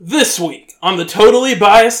This week on the Totally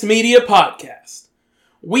Biased Media Podcast,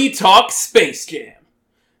 we talk Space Jam,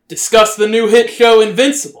 discuss the new hit show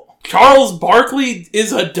Invincible, Charles Barkley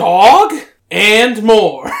is a dog, and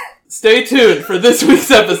more. Stay tuned for this week's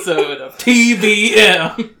episode of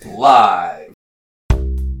TBM. Live.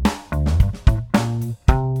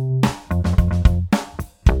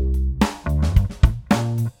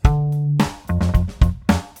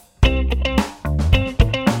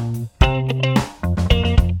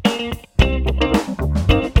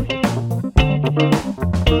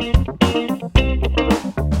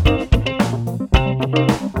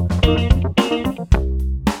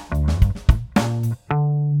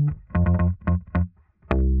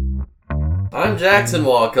 I'm Jackson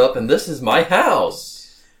Walkup, and this is my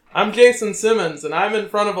house. I'm Jason Simmons, and I'm in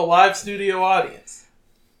front of a live studio audience.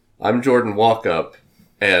 I'm Jordan Walkup,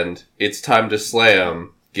 and it's time to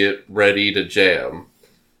slam. Get ready to jam.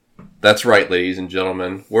 That's right, ladies and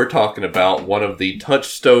gentlemen. We're talking about one of the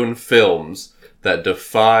touchstone films that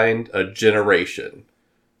defined a generation.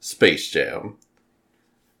 Space Jam.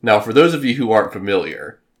 Now, for those of you who aren't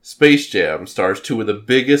familiar, Space Jam stars two of the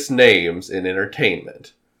biggest names in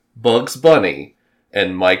entertainment. Bugs Bunny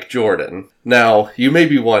and Mike Jordan. Now, you may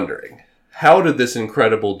be wondering, how did this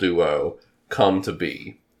incredible duo come to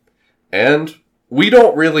be? And we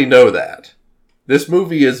don't really know that. This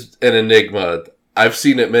movie is an enigma. I've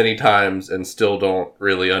seen it many times and still don't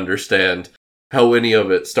really understand how any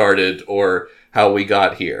of it started or how we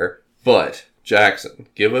got here. But, Jackson,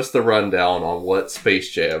 give us the rundown on what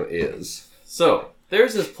Space Jam is. So,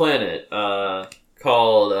 there's this planet called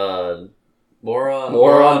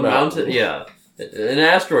Moron Mountain. Yeah. An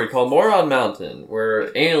asteroid called Moron Mountain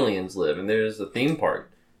where aliens live, and there's a theme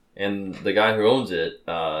park. And the guy who owns it,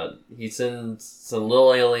 he sends some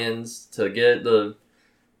little aliens to get the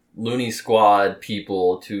Looney Squad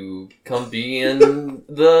people to come be in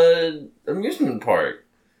the amusement park.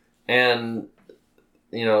 And,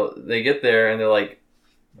 you know, they get there and they're like,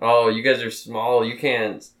 oh, you guys are small, you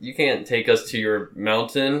can't take us to your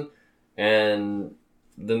mountain. And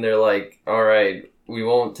then they're like, all right, we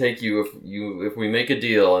won't take you if we make a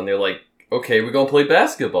deal. And they're like, okay, we're going to play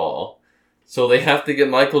basketball. So they have to get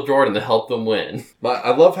Michael Jordan to help them win. But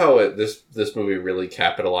I love how this movie really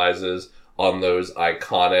capitalizes on those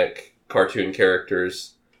iconic cartoon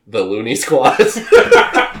characters, the Looney Squads.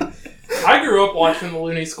 I grew up watching the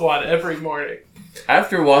Looney Squad every morning.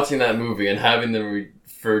 After watching that movie and having them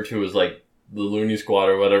referred to as like the Looney Squad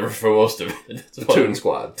or whatever for most of it. Toon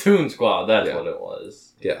Squad. Toon Squad, that's what it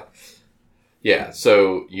was. Yeah. Yeah,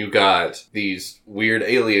 so you got these weird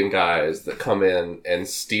alien guys that come in and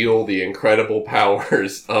steal the incredible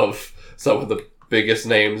powers of some of the biggest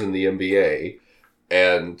names in the NBA.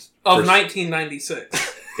 And Of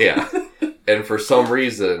 1996. Yeah. And for some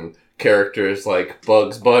reason, characters like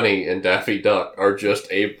Bugs Bunny and Daffy Duck are just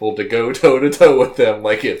able to go toe-to-toe with them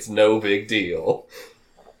like it's no big deal.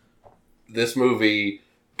 This movie,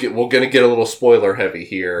 we're going to get a little spoiler heavy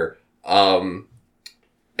here.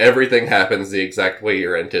 Everything happens the exact way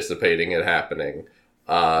you're anticipating it happening.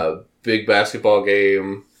 Big basketball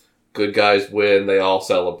game, good guys win, they all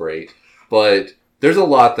celebrate. But there's a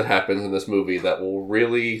lot that happens in this movie that will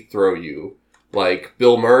really throw you. Like,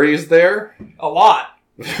 Bill Murray's there. A lot.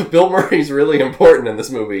 Bill Murray's really important in this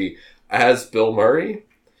movie as Bill Murray.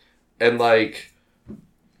 And, like,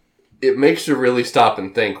 it makes you really stop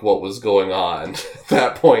and think what was going on at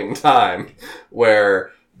that point in time where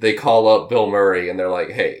they call up Bill Murray and they're like,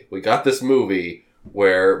 hey, we got this movie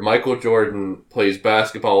where Michael Jordan plays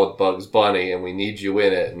basketball with Bugs Bunny and we need you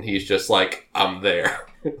in it. And he's just like, I'm there.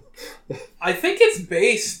 I think it's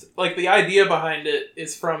based, like, the idea behind it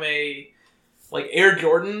is from a, like, Air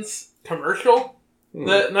Jordans commercial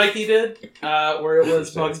that Nike did, where it was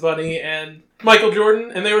Bugs Bunny and Michael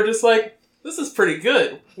Jordan, and they were just like, this is pretty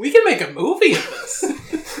good. We can make a movie of this.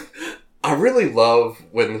 I really love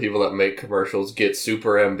when the people that make commercials get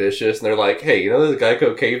super ambitious and they're like, hey, you know the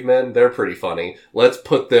Geico cavemen? They're pretty funny. Let's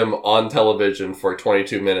put them on television for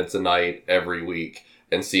 22 minutes a night every week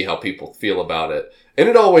and see how people feel about it. And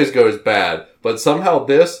it always goes bad, but somehow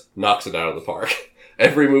this knocks it out of the park.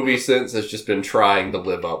 Every movie since has just been trying to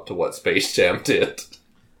live up to what Space Jam did.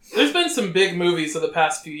 There's been some big movies of the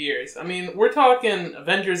past few years. I mean, we're talking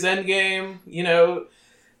Avengers Endgame, you know,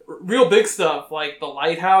 real big stuff like The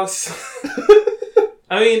Lighthouse.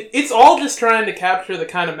 I mean, it's all just trying to capture the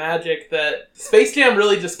kind of magic that Space Jam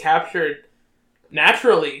really just captured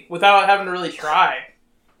naturally without having to really try.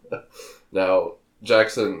 Now,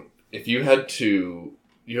 Jackson, if you had to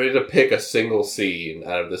pick a single scene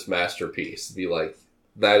out of this masterpiece, be like,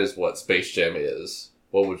 that is what Space Jam is,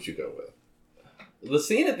 what would you go with? The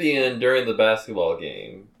scene at the end during the basketball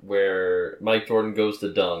game where Mike Jordan goes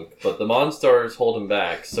to dunk, but the Monstars hold him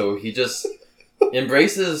back, so he just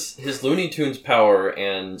embraces his Looney Tunes power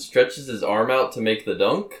and stretches his arm out to make the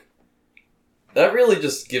dunk. That really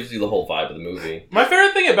just gives you the whole vibe of the movie. My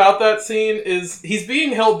favorite thing about that scene is he's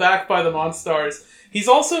being held back by the Monstars. He's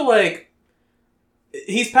also like,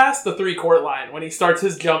 he's past the 3-court line when he starts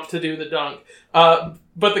his jump to do the dunk.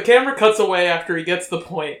 But the camera cuts away after he gets the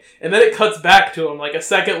point, and then it cuts back to him like a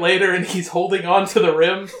second later, and he's holding on to the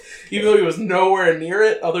rim, even though he was nowhere near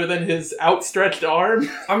it other than his outstretched arm.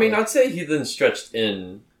 I mean, I'd say he then stretched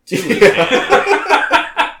in to his hand.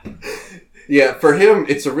 Yeah, for him,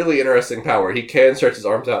 it's a really interesting power. He can stretch his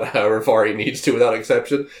arms out however far he needs to without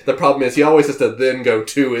exception. The problem is he always has to then go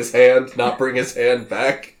to his hand, not bring his hand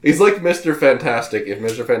back. He's like Mr. Fantastic if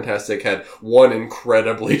Mr. Fantastic had one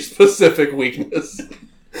incredibly specific weakness.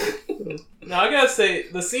 Now, I gotta say,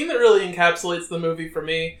 the scene that really encapsulates the movie for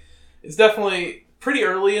me is definitely pretty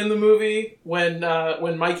early in the movie when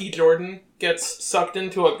Mikey Jordan gets sucked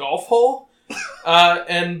into a golf hole.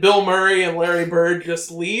 And Bill Murray and Larry Bird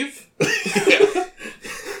just leave.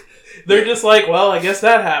 They're just like, well, I guess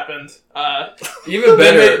that happened. Even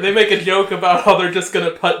better, they make a joke about how they're just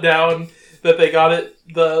gonna putt down that they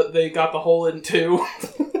got the hole in 2.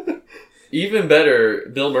 Even better,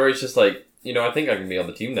 Bill Murray's just like, I think I can be on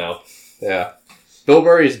the team now. Yeah. Bill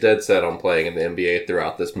Murray's dead set on playing in the NBA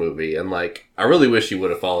throughout this movie, and I really wish he would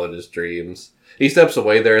have followed his dreams. He steps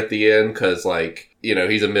away there at the end because,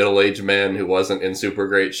 he's a middle-aged man who wasn't in super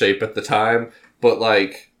great shape at the time. But,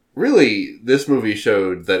 really, this movie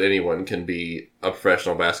showed that anyone can be a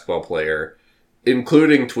professional basketball player,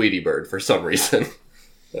 including Tweety Bird for some reason.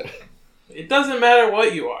 It doesn't matter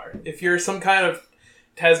what you are. If you're some kind of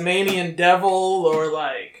Tasmanian devil or,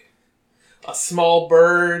 a small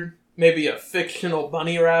bird, maybe a fictional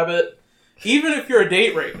bunny rabbit, even if you're a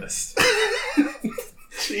date rapist.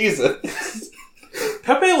 Jesus.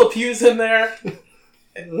 Pepe Le Pew's in there,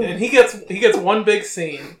 and he gets one big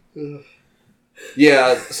scene.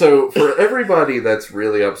 Yeah, so for everybody that's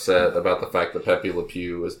really upset about the fact that Pepe Le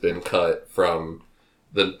Pew has been cut from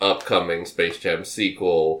the upcoming Space Jam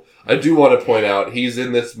sequel, I do want to point out he's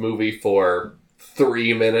in this movie for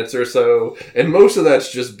 3 minutes or so, and most of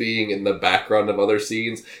that's just being in the background of other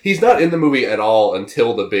scenes. He's not in the movie at all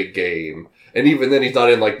until the big game, and even then he's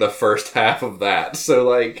not in, the first half of that.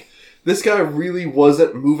 So, this guy really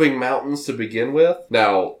wasn't moving mountains to begin with.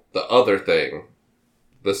 Now, the other thing,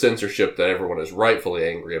 the censorship that everyone is rightfully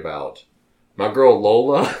angry about. My girl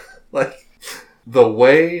Lola, the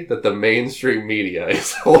way that the mainstream media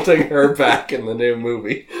is holding her back in the new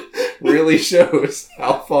movie really shows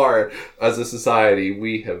how far, as a society,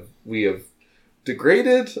 we have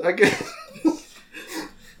degraded, I guess.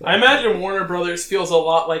 I imagine Warner Brothers feels a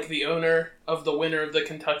lot like the owner of the winner of the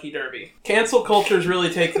Kentucky Derby. Cancel culture is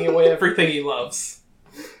really taking away everything he loves.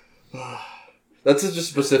 That's such a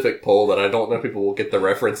specific poll that I don't know if people will get the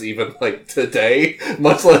reference even, today,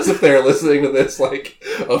 much less if they're listening to this,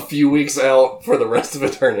 a few weeks out for the rest of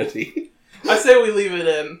eternity. I say we leave it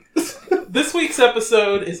in. This week's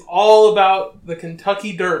episode is all about the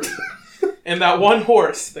Kentucky Derby and that one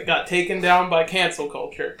horse that got taken down by cancel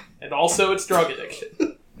culture, and also its drug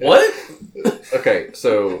addiction. What? Okay,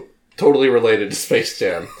 so totally related to Space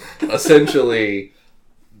Jam. Essentially,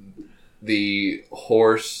 the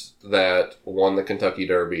horse that won the Kentucky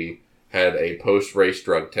Derby had a post-race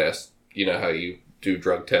drug test. You know how you do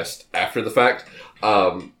drug tests after the fact?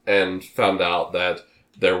 And found out that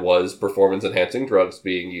there was performance-enhancing drugs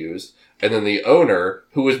being used. And then the owner,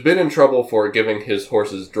 who has been in trouble for giving his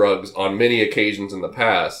horses drugs on many occasions in the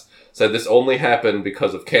past, said this only happened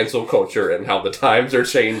because of cancel culture and how the times are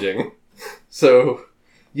changing. So,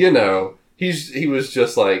 he was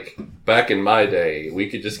just back in my day, we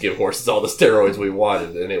could just give horses all the steroids we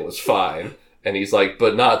wanted and it was fine. And he's like,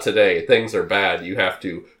 but not today. Things are bad. You have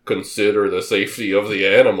to consider the safety of the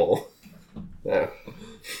animal. Yeah.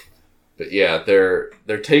 But yeah, they're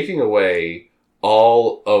taking away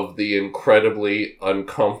all of the incredibly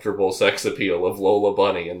uncomfortable sex appeal of Lola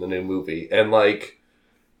Bunny in the new movie. And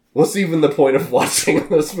what's even the point of watching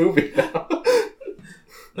this movie now?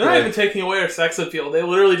 They're not even taking away her sex appeal. They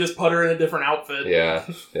literally just put her in a different outfit.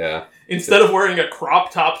 Yeah. Instead of wearing a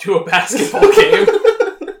crop top to a basketball game.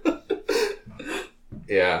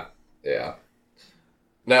 Yeah.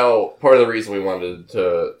 Now, part of the reason we wanted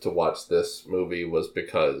to watch this movie was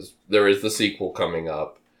because there is the sequel coming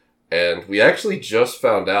up. And we actually just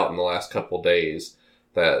found out in the last couple days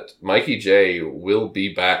that Mikey J will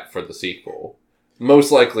be back for the sequel. Most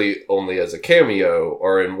likely only as a cameo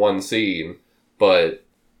or in one scene, but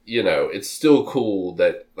it's still cool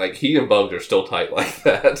that, like, he and Bugs are still tight like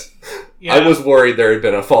that. Yeah. I was worried there had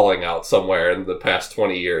been a falling out somewhere in the past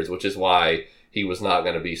 20 years, which is why he was not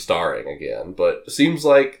going to be starring again. But it seems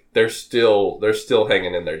like they're still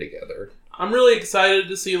hanging in there together. I'm really excited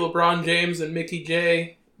to see LeBron James and Mickey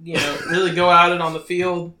J, really go at it on the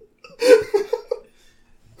field.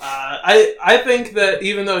 I think that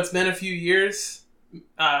even though it's been a few years,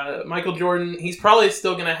 Michael Jordan, he's probably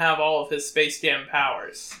still going to have all of his Space Jam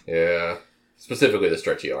powers. Yeah. Specifically the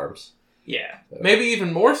stretchy arms. Yeah. Maybe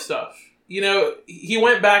even more stuff. He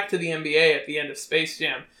went back to the NBA at the end of Space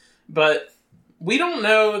Jam, but we don't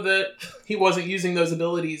know that he wasn't using those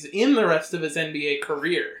abilities in the rest of his NBA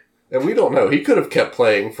career. And we don't know. He could have kept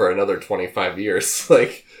playing for another 25 years.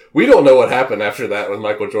 Like, we don't know what happened after that with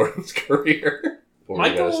Michael Jordan's career. What were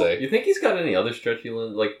you going to say? You think he's got any other stretchy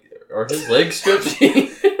limbs? Like, are his legs stretchy?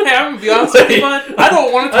 Hey, I'm going to be honest with you, bud. I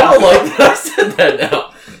don't want to talk I don't like that I said that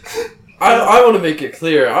now. I want to make it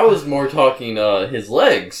clear. I was more talking his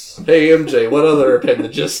legs. Hey, MJ, what other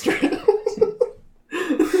appendages strand?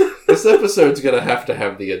 This episode's going to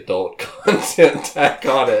have the adult content tack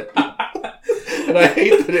on it. And I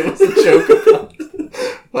hate that it was a joke about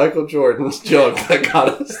Michael Jordan's junk that got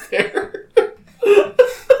us there.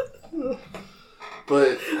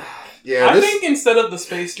 But, yeah. I think instead of the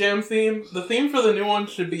Space Jam theme, the theme for the new one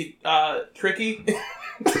should be Tricky.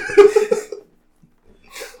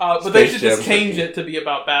 But they should just change it to be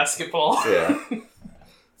about basketball. Yeah.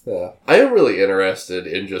 Yeah. I am really interested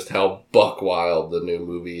in just how buck wild the new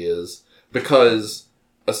movie is. Because,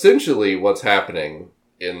 essentially, what's happening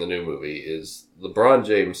in the new movie is LeBron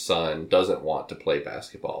James' son doesn't want to play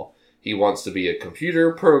basketball. He wants to be a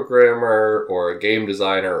computer programmer or a game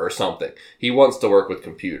designer or something. He wants to work with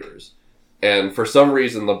computers. And for some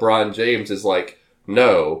reason, LeBron James is like,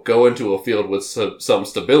 no, go into a field with some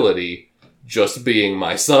stability, just being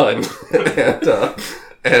my son.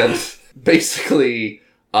 and basically,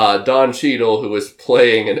 Don Cheadle, who is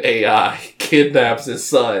playing an AI, kidnaps his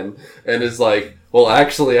son and is like, well,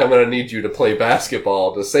 actually, I'm going to need you to play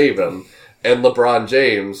basketball to save him. And LeBron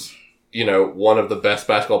James, one of the best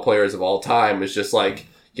basketball players of all time, is just like,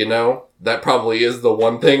 that probably is the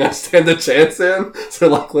one thing I stand a chance in. So,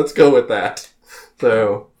 like, let's go with that.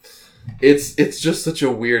 So, it's just such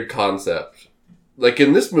a weird concept. Like,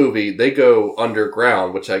 in this movie, they go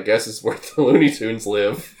underground, which I guess is where the Looney Tunes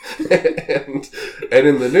live. and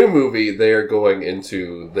in the new movie, they are going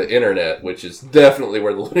into the internet, which is definitely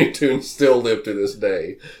where the Looney Tunes still live to this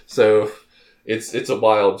day. So, it's a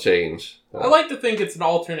wild change. I like to think it's an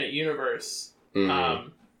alternate universe. Mm-hmm.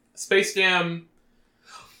 Space Jam,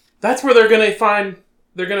 that's where they're gonna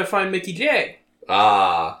find Mickey J.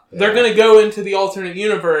 Yeah. They're gonna go into the alternate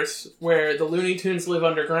universe where the Looney Tunes live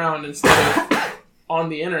underground instead of on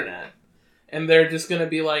the internet. And they're just gonna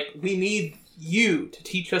be like, we need you to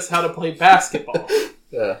teach us how to play basketball.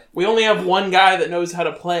 Yeah. We only have one guy that knows how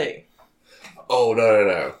to play. Oh,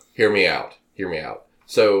 no. Hear me out.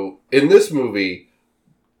 So, in this movie,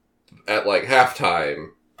 at, like, halftime,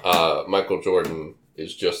 Michael Jordan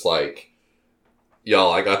is just like,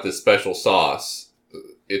 y'all, I got this special sauce.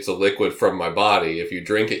 It's a liquid from my body. If you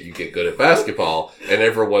drink it, you get good at basketball. And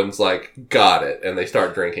everyone's like, got it. And they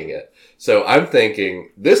start drinking it. So I'm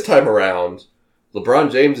thinking, this time around,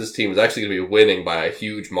 LeBron James's team is actually going to be winning by a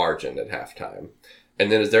huge margin at halftime.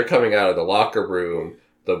 And then as they're coming out of the locker room,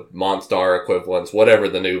 the Monstar equivalents, whatever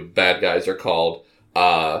the new bad guys are called,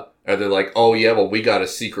 and they're like, oh yeah, well we got a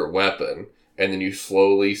secret weapon. And then you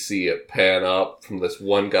slowly see it pan up from this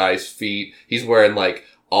one guy's feet. He's wearing like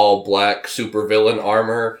all black supervillain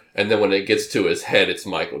armor, and then when it gets to his head, it's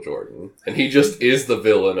Michael Jordan. And he just is the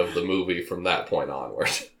villain of the movie from that point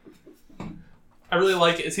onward. I really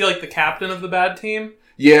like it. Is he like the captain of the bad team?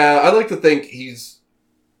 Yeah, I like to think he's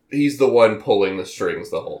the one pulling the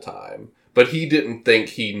strings the whole time. But he didn't think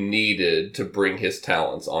he needed to bring his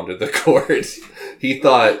talents onto the court. He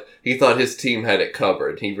thought his team had it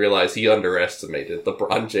covered. He realized he underestimated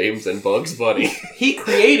LeBron James and Bugs Bunny. He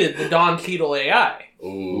created the Don Cheadle AI.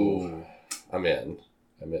 Ooh. I'm in.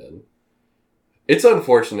 It's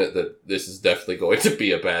unfortunate that this is definitely going to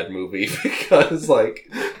be a bad movie because, like,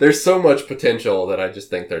 there's so much potential that I just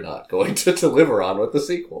think they're not going to deliver on with the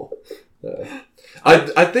sequel.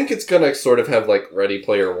 I think it's going to sort of have, like, Ready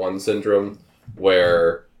Player One syndrome,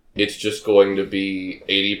 where it's just going to be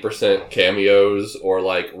 80% cameos or,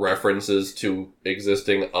 like, references to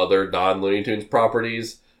existing other non-Looney Tunes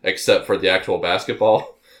properties, except for the actual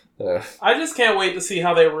basketball. I just can't wait to see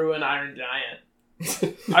how they ruin Iron Giant.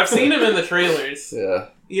 I've seen him in the trailers. Yeah.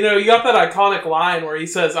 You got that iconic line where he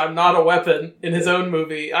says, I'm not a weapon, in his own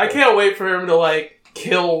movie. I can't wait for him to, like,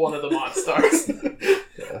 kill one of the Monstars.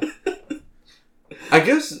 I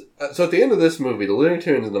guess, so at the end of this movie, the Looney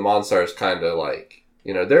Tunes and the Monstars kind of like,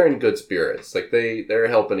 they're in good spirits. Like, they're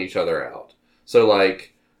helping each other out. So,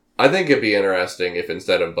 like, I think it'd be interesting if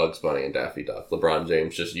instead of Bugs Bunny and Daffy Duck, LeBron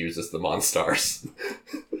James just uses the Monstars.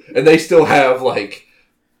 And they still have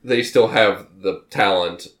the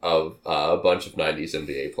talent of a bunch of 90s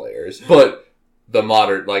NBA players. But the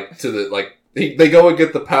modern, they go and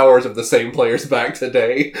get the powers of the same players back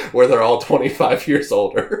today, where they're all 25 years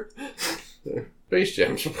older. Space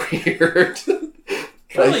Jam's weird.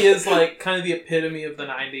 It really is like kind of the epitome of the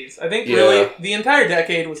 90s. I think really the entire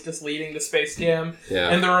decade was just leading to Space Jam,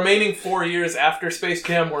 and the remaining 4 years after Space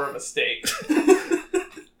Jam were a mistake.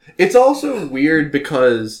 It's also weird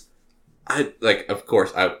because of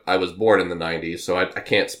course I was born in the 90s, so I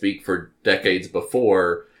can't speak for decades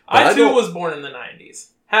before. I too was born in the 90s.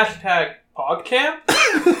 Hashtag PogCamp.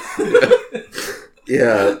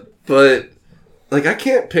 Yeah, but I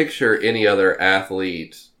can't picture any other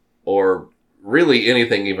athlete or really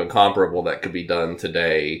anything even comparable that could be done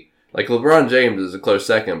today. Like, LeBron James is a close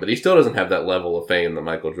second, but he still doesn't have that level of fame that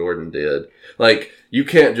Michael Jordan did. Like, you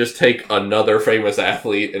can't just take another famous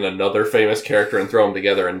athlete and another famous character and throw them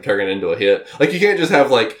together and turn it into a hit. Like, you can't just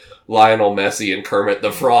have, Lionel Messi and Kermit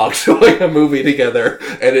the Frog showing a movie together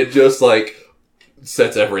and it just,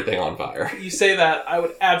 sets everything on fire. You say that, I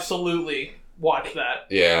would absolutely watch that.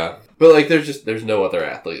 Yeah. But, there's no other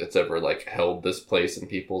athlete that's ever, held this place in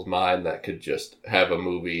people's mind that could just have a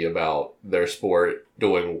movie about their sport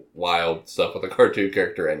doing wild stuff with a cartoon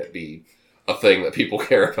character and it be a thing that people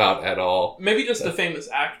care about at all. Maybe just a famous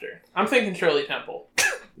actor. I'm thinking Shirley Temple.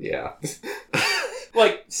 Yeah.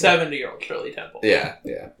 70-year-old Shirley Temple. Yeah.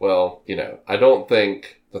 Well, I don't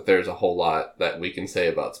think that there's a whole lot that we can say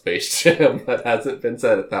about Space Jam that hasn't been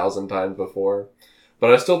said 1,000 times before.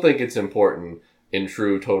 But I still think it's important in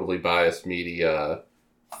true, totally biased media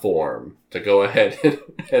form to go ahead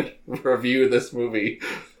and review this movie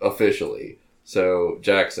officially. So,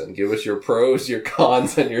 Jackson, give us your pros, your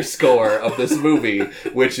cons, and your score of this movie,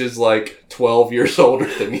 which is 12 years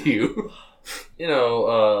older than you.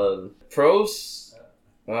 Pros,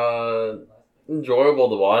 enjoyable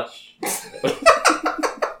to watch.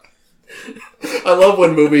 I love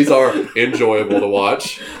when movies are enjoyable to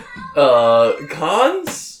watch.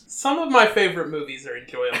 Cons? Some of my favorite movies are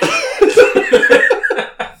enjoyable.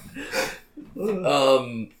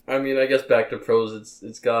 I guess back to pros.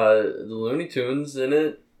 It's got the Looney Tunes in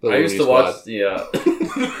it. I used to watch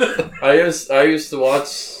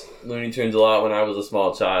Looney Tunes a lot when I was a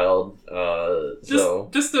small child.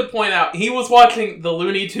 Just to point out, he was watching the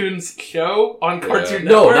Looney Tunes show on Cartoon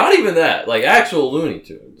Network. No, not even that. Actual Looney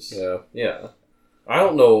Tunes. Yeah. I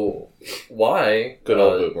don't know why. Good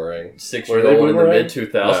old Boomerang. 6-year-old in the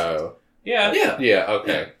mid-2000s. No. Yeah. Yeah,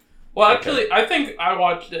 okay. Well, actually, I think I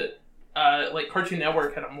watched it, Cartoon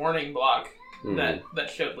Network had a morning block that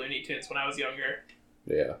showed Looney Tunes when I was younger.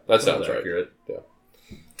 Yeah, that sounds right. Accurate. Yeah.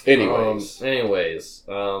 Anyways.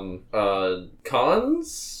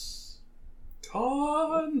 Cons?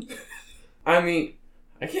 Con? I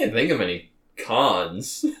can't think of any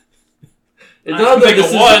cons. It's not like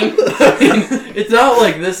one. It's not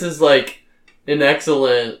like this is an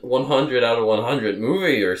excellent 100 out of 100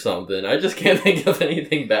 movie or something. I just can't think of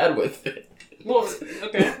anything bad with it. Well,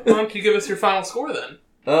 okay. Why don't you give us your final score then?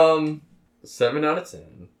 7 out of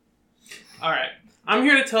 10. Alright. I'm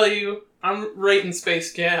here to tell you, I'm rating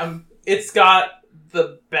Space Jam. It's got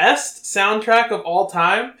the best soundtrack of all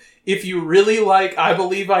time. If you really like I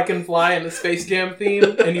Believe I Can Fly and the Space Jam theme,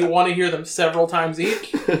 and you want to hear them several times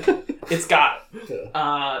each, it's got it.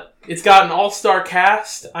 It's got an all-star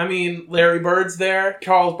cast. Larry Bird's there,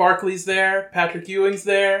 Charles Barkley's there, Patrick Ewing's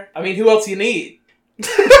there. Who else you need?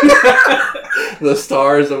 The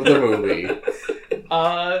stars of the movie.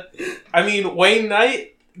 Wayne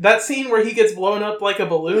Knight, that scene where he gets blown up like a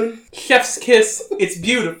balloon, chef's kiss, it's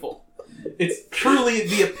beautiful. It's truly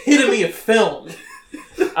the epitome of film.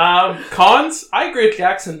 Cons? I agree with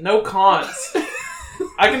Jackson, no cons.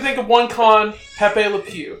 I can think of one con, Pepe Le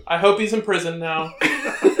Pew. I hope he's in prison now.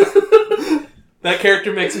 That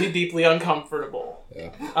character makes me deeply uncomfortable.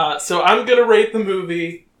 Yeah. So I'm gonna rate the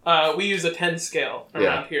movie. We use a 10 scale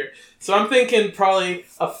around here. So I'm thinking probably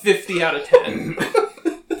a 50 out of 10.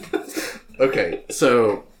 Okay,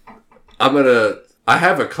 so I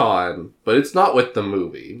have a con, but it's not with the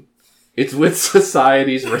movie. It's with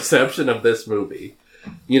society's reception of this movie.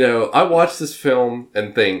 I watch this film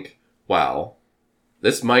and think, wow,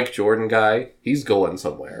 this Mike Jordan guy, he's going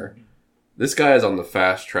somewhere. This guy is on the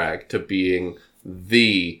fast track to being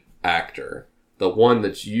the actor. The one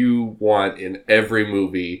that you want in every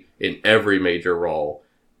movie, in every major role.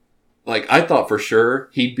 like, I thought for sure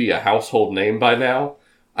he'd be a household name by now.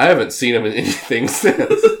 I haven't seen him in anything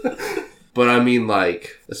since. But I mean,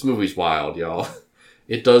 like, this movie's wild, y'all.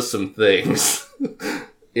 It does some things.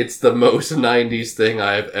 It's the most 90s thing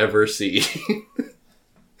I've ever seen.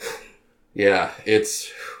 Yeah,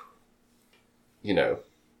 it's, you know,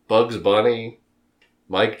 Bugs Bunny,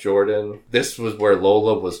 Mike Jordan. This was where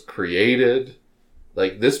Lola was created.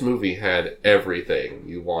 Like, this movie had everything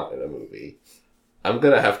you want in a movie. I'm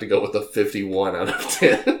gonna have to go with a 51 out of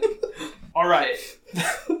 10. Alright.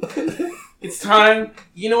 It's time.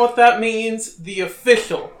 You know what that means? The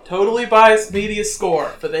official, totally biased media score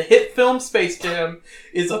for the hit film Space Jam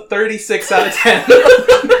is a 36 out of 10.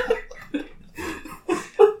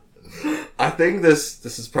 I think this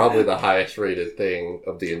is probably the highest rated thing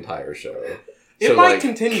of the entire show. It might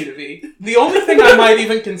continue to be. The only thing I might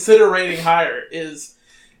even consider rating higher is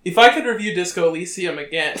if I could review Disco Elysium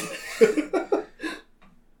again,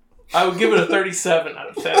 I would give it a 37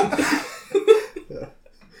 out of 10.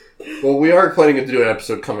 Well, we are planning to do an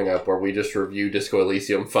episode coming up where we just review Disco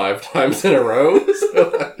Elysium 5 times in a row.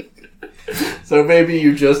 So maybe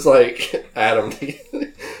you just, like, add them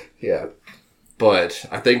together. Yeah. But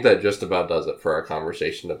I think that just about does it for our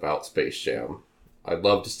conversation about Space Jam. I'd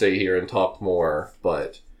love to stay here and talk more,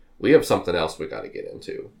 but we have something else we got to get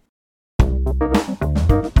into.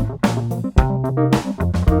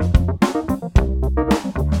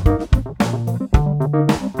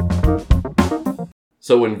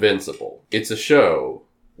 So Invincible. It's a show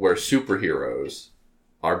where superheroes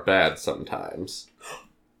are bad sometimes.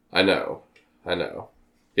 I know.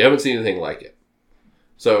 You haven't seen anything like it.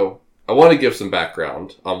 So I want to give some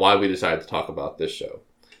background on why we decided to talk about this show.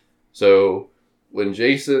 So when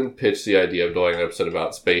Jason pitched the idea of doing an episode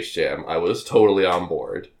about Space Jam, I was totally on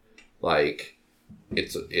board. Like,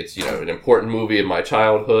 it's you know, an important movie in my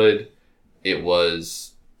childhood. It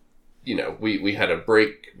was, you know, we had a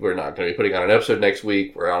break. We're not going to be putting on an episode next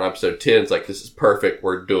week. We're on episode 10. It's like, this is perfect.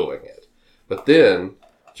 We're doing it. But then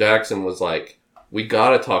Jackson was like, we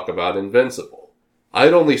got to talk about Invincible.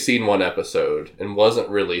 I'd only seen one episode and wasn't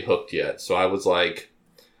really hooked yet. So I was like,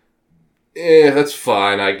 that's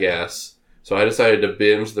fine, I guess. So I decided to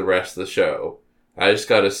binge the rest of the show. I just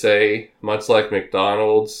gotta say, much like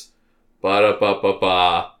McDonald's,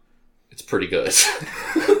 ba-da-ba-ba-ba, it's pretty good.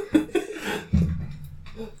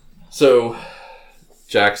 So,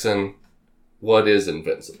 Jackson, what is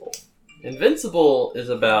Invincible? Invincible is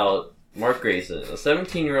about Mark Grayson, a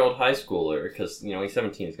 17-year-old high schooler, because, you know, he's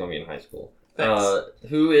 17, he's going to be in high school,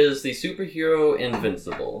 who is the superhero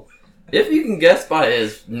Invincible. If you can guess by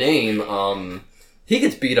his name, he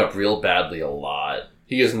gets beat up real badly a lot.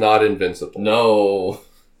 He is not invincible. No.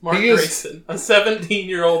 Mark Grayson, a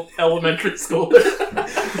 17-year-old elementary schooler.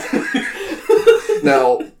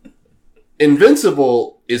 Now,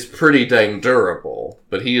 Invincible is pretty dang durable,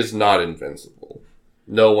 but he is not invincible.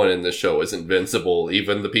 No one in this show is invincible,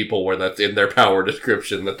 even the people where that's in their power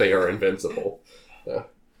description that they are invincible.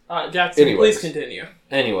 Jackson, please continue.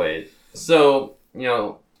 Anyway, so, you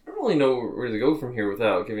know, I don't really know where to go from here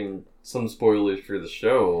without giving some spoilers for the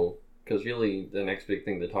show, because really the next big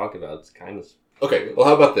thing to talk about is kind of... Okay, well,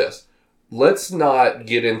 how about this? Let's not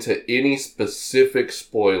get into any specific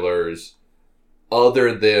spoilers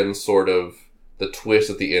other than sort of the twist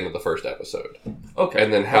at the end of the first episode. Okay.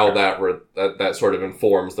 And then how that sort of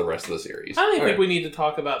informs the rest of the series. I don't think we need to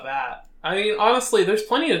talk about that. I mean, honestly, there's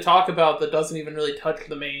plenty to talk about that doesn't even really touch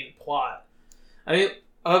the main plot. I mean,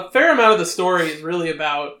 a fair amount of the story is really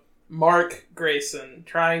about Mark Grayson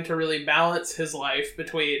trying to really balance his life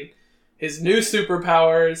between his new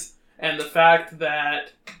superpowers and the fact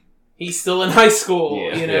that he's still in high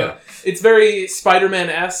school, you know? Yeah. It's very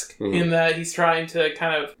Spider-Man-esque in that he's trying to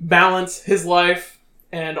kind of balance his life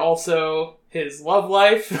and also his love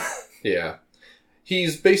life. Yeah.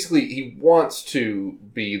 He wants to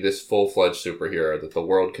be this full-fledged superhero that the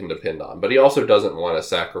world can depend on, but he also doesn't want to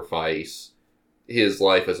sacrifice his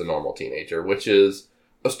life as a normal teenager, which is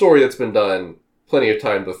a story that's been done plenty of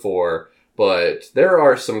time before, but there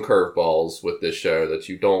are some curveballs with this show that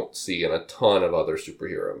you don't see in a ton of other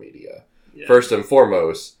superhero media. Yeah. First and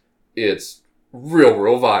foremost, it's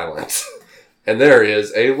real violent. And there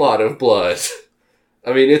is a lot of blood.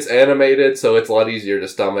 I mean, it's animated, so it's a lot easier to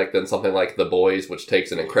stomach than something like The Boys, which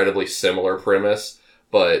takes an incredibly similar premise,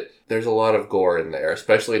 but there's a lot of gore in there,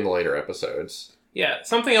 especially in the later episodes. Yeah,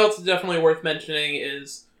 something else definitely worth mentioning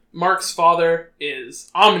is Mark's father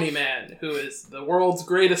is Omni-Man, who is the world's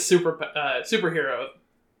greatest superhero.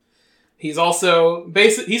 He's also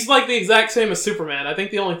he's like the exact same as Superman. I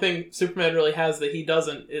think the only thing Superman really has that he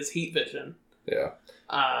doesn't is heat vision. Yeah.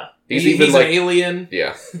 He's an alien.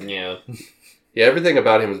 Yeah. Yeah. Yeah, everything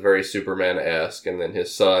about him is very Superman-esque, and then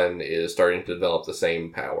his son is starting to develop the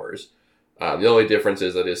same powers. The only difference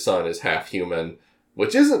is that his son is half human,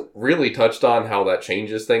 which isn't really touched on how that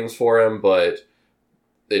changes things for him, but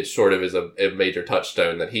it sort of is a major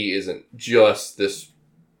touchstone that he isn't just this,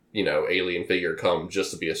 alien figure come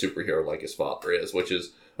just to be a superhero like his father is, which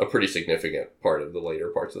is a pretty significant part of the later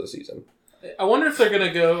parts of the season. I wonder if they're going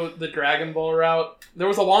to go the Dragon Ball route. There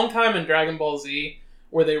was a long time in Dragon Ball Z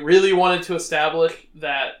where they really wanted to establish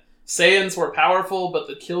that Saiyans were powerful, but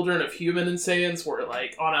the children of human and Saiyans were,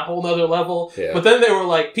 on a whole nother level. Yeah. But then they were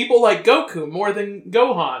like, people like Goku more than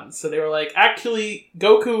Gohan. So they were like, actually,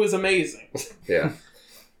 Goku is amazing. Yeah.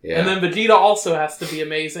 Yeah. And then Vegeta also has to be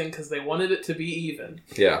amazing because they wanted it to be even.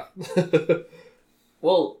 Yeah.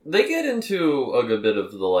 Well, they get into a good bit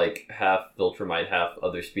of the, half Viltrumite, half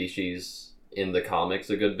other species in the comics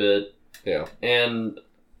a good bit. Yeah. And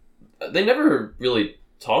they never really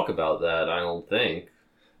talk about that, I don't think.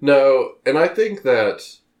 No, and I think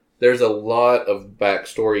that there's a lot of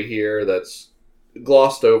backstory here that's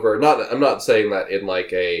glossed over. I'm not saying that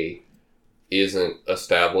in isn't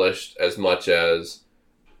established as much as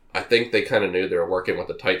I think they kind of knew they were working with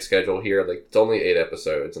a tight schedule here. It's only 8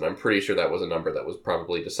 episodes, and I'm pretty sure that was a number that was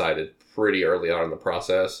probably decided pretty early on in the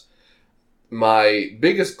process. My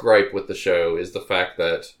biggest gripe with the show is the fact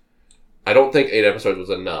that I don't think 8 episodes was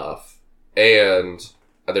enough, and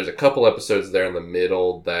there's a couple episodes there in the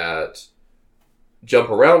middle that jump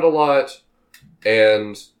around a lot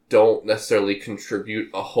and don't necessarily contribute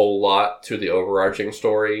a whole lot to the overarching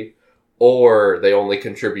story, or they only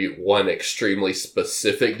contribute one extremely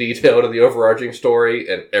specific detail to the overarching story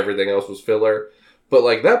and everything else was filler.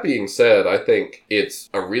 But that being said, I think it's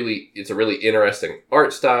a really interesting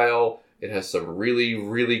art style. It has some really,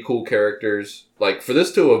 really cool characters. For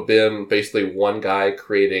this to have been basically one guy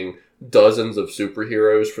creating dozens of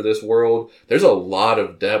superheroes for this world, there's a lot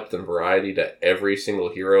of depth and variety to every single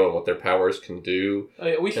hero and what their powers can do.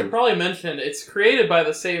 We should probably mention it's created by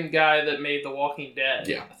the same guy that made The Walking Dead.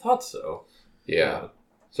 Yeah. I thought so. Yeah.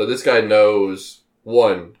 So this guy knows,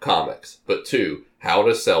 1, comics, but 2, how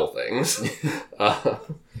to sell things.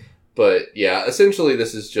 But yeah, essentially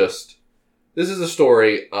this is a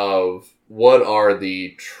story of what are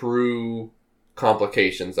the true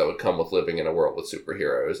complications that would come with living in a world with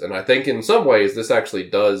superheroes. And I think in some ways this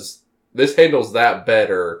handles that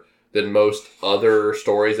better than most other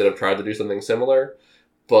stories that have tried to do something similar.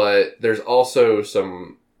 But there's also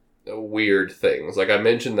some weird things. I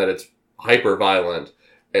mentioned that it's hyper violent,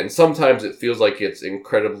 and sometimes it feels like it's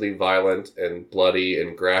incredibly violent and bloody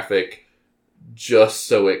and graphic just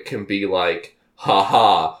so it can be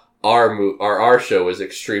haha, our show is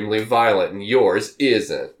extremely violent and yours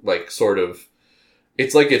isn't.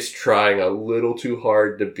 It's it's trying a little too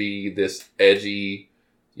hard to be this edgy,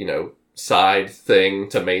 side thing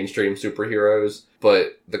to mainstream superheroes,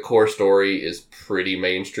 but the core story is pretty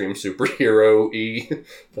mainstream superhero-y.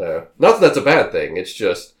 Not that that's a bad thing, it's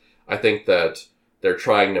just, I think that they're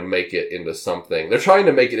trying to make it into something. They're trying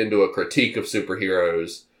to make it into a critique of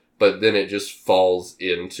superheroes, but then it just falls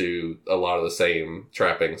into a lot of the same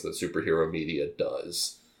trappings that superhero media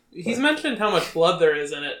does. He's mentioned how much blood there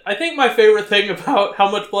is in it. I think my favorite thing about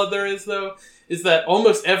how much blood there is, though, is that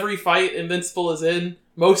almost every fight Invincible is in,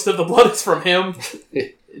 most of the blood is from him.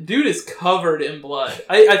 Dude is covered in blood.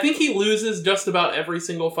 I think he loses just about every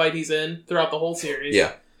single fight he's in throughout the whole series.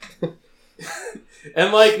 Yeah.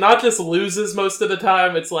 And, not just loses most of the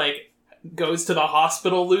time, it's goes to the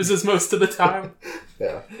hospital, loses most of the time.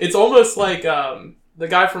 Yeah. It's almost like the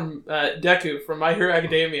guy from Deku from My Hero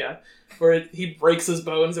Academia, where he breaks his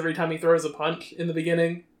bones every time he throws a punch in the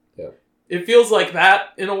beginning. Yeah. It feels like that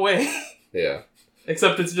in a way. Yeah.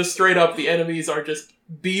 Except it's just straight up the enemies are just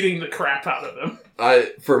beating the crap out of him.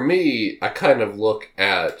 For me, I kind of look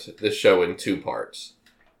at this show in 2 parts.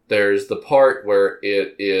 There's the part where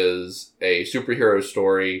it is a superhero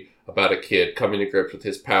story about a kid coming to grips with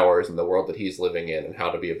his powers and the world that he's living in and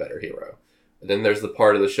how to be a better hero. And then there's the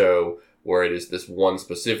part of the show where it is this one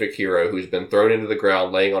specific hero who's been thrown into the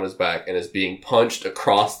ground, laying on his back, and is being punched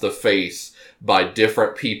across the face by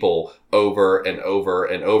different people over and over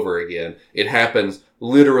and over again. It happens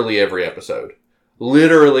literally every episode.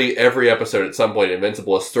 Literally every episode at some point,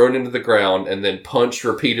 Invincible is thrown into the ground and then punched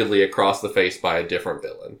repeatedly across the face by a different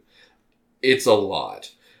villain. It's a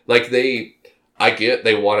lot. I get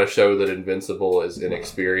they want to show that Invincible is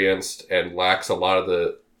inexperienced and lacks a lot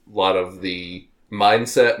of the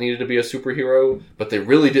mindset needed to be a superhero, but they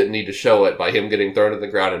really didn't need to show it by him getting thrown to the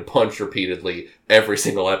ground and punched repeatedly every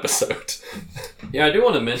single episode. Yeah, I do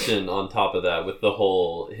want to mention on top of that, with the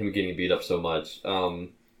whole him getting beat up so much,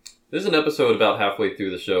 there's an episode about halfway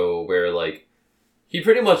through the show where, he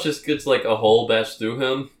pretty much just gets like a hole bashed through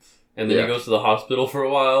him, and then he goes to the hospital for a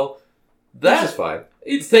while. That's fine.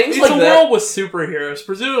 It's a world with superheroes.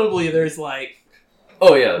 Presumably, there's like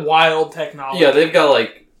wild technology. Yeah, they've got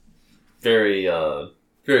like very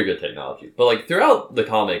good technology. But like throughout the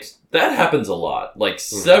comics, that happens a lot, like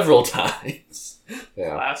several times.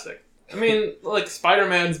 Yeah, classic. I mean, like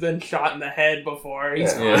Spider-Man's been shot in the head before.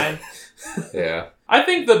 He's fine. Yeah. I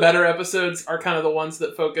think the better episodes are kind of the ones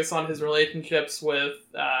that focus on his relationships with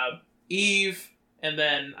Eve, and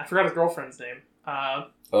then I forgot his girlfriend's name.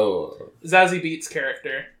 Zazie Beetz'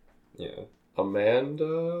 character. Yeah.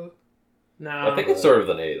 Amanda? No. I think it's sort of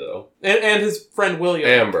an A, though. And his friend William.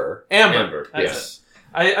 Amber. Yes.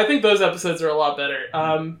 I think those episodes are a lot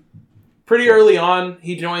better. Pretty early on,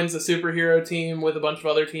 he joins a superhero team with a bunch of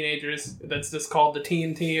other teenagers that's just called the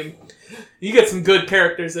Teen Team. You get some good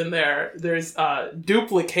characters in there. There's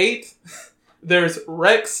Duplicate. There's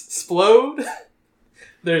Rex Splode.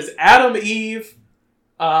 There's Adam Eve.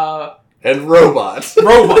 And Robot.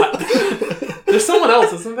 There's someone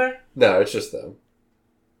else, isn't there? No, it's just them.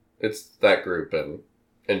 It's that group and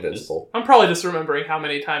Invincible. I'm probably just remembering how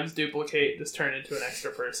many times Duplicate just turned into an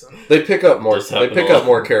extra person. They pick up more. They pick up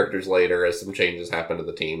more characters later as some changes happen to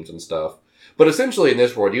the teams and stuff. But essentially, in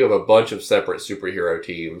this world, you have a bunch of separate superhero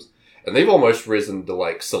teams, and they've almost risen to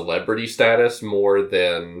like celebrity status more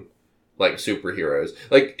than like superheroes.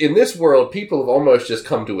 Like in this world, people have almost just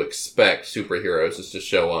come to expect superheroes just to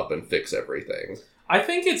show up and fix everything. I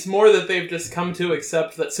think it's more that they've just come to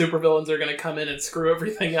accept that supervillains are going to come in and screw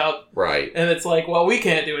everything up. Right. And it's like, well, we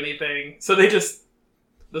can't do anything. So the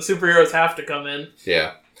superheroes have to come in.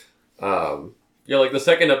 Yeah. Yeah, like the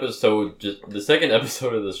second episode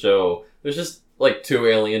of the show, there's just like 2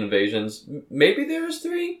 alien invasions. Maybe there was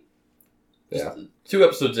 3? Yeah. 2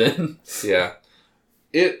 episodes in. Yeah.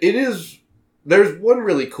 It is... There's one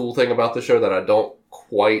really cool thing about the show that I don't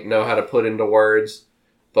quite know how to put into words,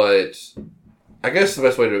 but I guess the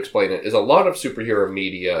best way to explain it is a lot of superhero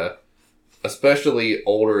media, especially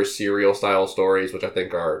older serial-style stories, which I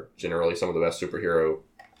think are generally some of the best superhero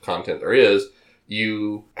content there is,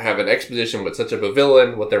 you have an exposition with such of a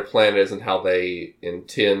villain, what their plan is, and how they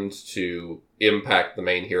intend to impact the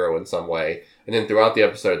main hero in some way. And then throughout the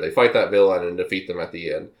episode, they fight that villain and defeat them at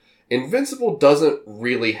the end. Invincible doesn't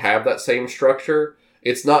really have that same structure.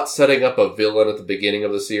 It's not setting up a villain at the beginning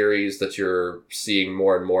of the series that you're seeing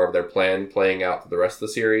more and more of their plan playing out for the rest of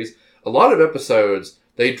the series. A lot of episodes,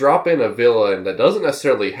 they drop in a villain that doesn't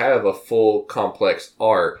necessarily have a full complex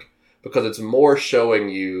arc, because it's more showing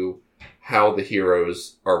you how the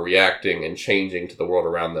heroes are reacting and changing to the world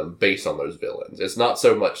around them based on those villains. It's not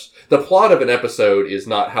so much... The plot of an episode is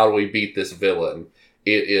not how do we beat this villain.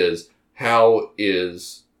 It is how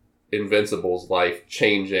is Invincible's life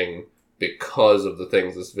changing because of the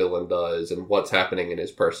things this villain does and what's happening in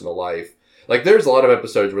his personal life. Like, there's a lot of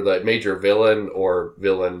episodes where the major villain or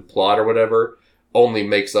villain plot or whatever only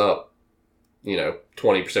makes up,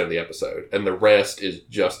 20% of the episode. And the rest is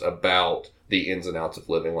just about the ins and outs of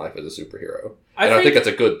living life as a superhero. I think that's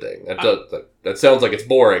a good thing. That sounds like it's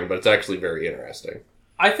boring, but it's actually very interesting.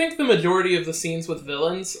 I think the majority of the scenes with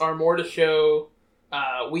villains are more to show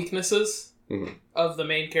weaknesses of the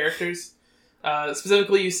main characters.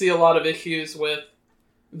 Specifically, you see a lot of issues with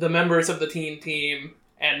the members of the Teen Team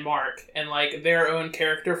and Mark, and like their own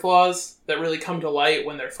character flaws that really come to light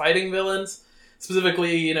when they're fighting villains.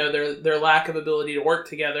 Specifically, their lack of ability to work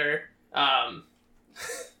together.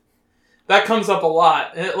 That comes up a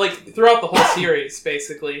lot, and like throughout the whole series,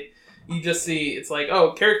 basically, you just see it's like,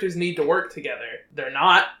 oh, characters need to work together. They're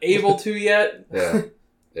not able to yet.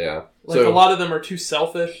 Yeah. Like a lot of them are too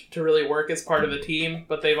selfish to really work as part of a team,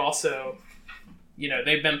 but they've also,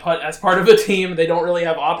 they've been put as part of a team. They don't really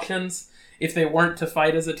have options. If they weren't to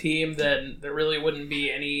fight as a team, then there really wouldn't be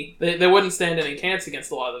any... They wouldn't stand any chance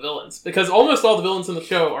against a lot of the villains. Because almost all the villains in the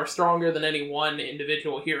show are stronger than any one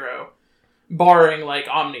individual hero, barring, like,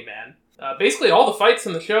 Omni-Man. Basically, all the fights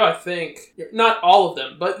in the show, I think... Not all of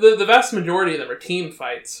them, but the vast majority of them are team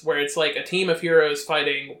fights, where it's like a team of heroes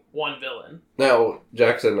fighting one villain. Now,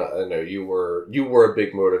 Jackson, I know you were a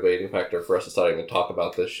big motivating factor for us deciding to talk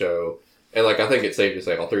about this show. And, like, I think it's safe to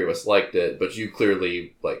say all 3 of us liked it, but you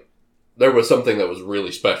clearly, like... There was something that was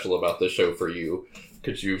really special about this show for you.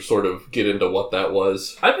 Could you sort of get into what that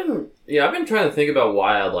was? I've been trying to think about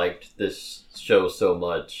why I liked this show so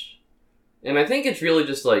much. And I think it's really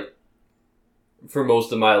just like, for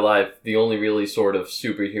most of my life, the only really sort of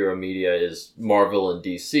superhero media is Marvel and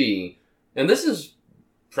DC. And this is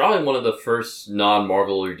probably one of the first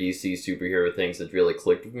non-Marvel or DC superhero things that really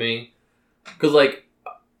clicked with me. Because, like,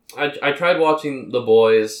 I tried watching The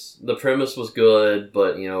Boys. The premise was good,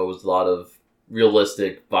 but, it was a lot of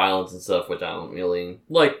realistic violence and stuff, which I don't really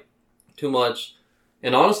like too much.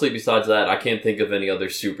 And honestly, besides that, I can't think of any other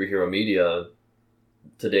superhero media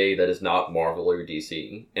today that is not Marvel or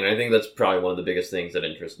DC. And I think that's probably one of the biggest things that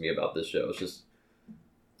interests me about this show. It's just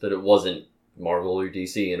that it wasn't Marvel or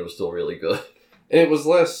DC and it was still really good. And it was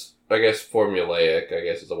less, I guess, formulaic, I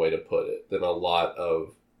guess is a way to put it, than a lot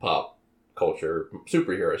of pop culture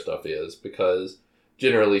superhero stuff is, because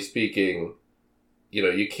generally speaking, you know,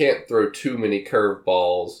 you can't throw too many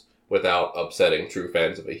curveballs without upsetting true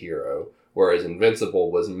fans of a hero. Whereas Invincible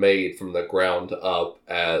was made from the ground up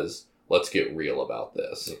as, let's get real about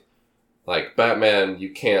this. Like, Batman,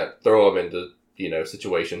 you can't throw him into, you know,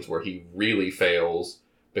 situations where he really fails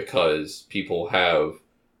because people have,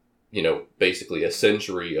 you know, basically a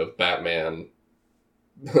century of Batman,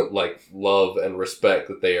 like, love and respect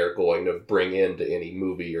that they are going to bring into any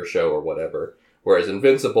movie or show or whatever. Whereas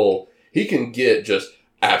Invincible, he can get just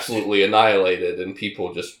absolutely annihilated and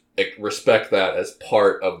people just respect that as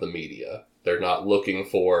part of the media. They're not looking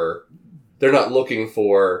for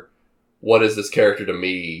what is this character to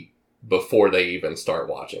me before they even start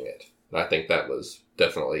watching it. And I think that was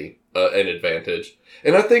definitely an advantage.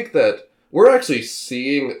 And I think that we're actually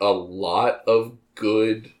seeing a lot of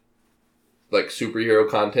good, like, superhero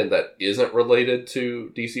content that isn't related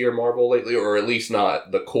to DC or Marvel lately, or at least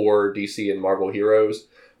not the core DC and Marvel heroes.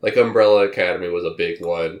 Like, Umbrella Academy was a big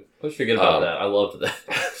one. Let's forget about that. I loved that.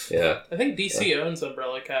 Yeah. I think DC owns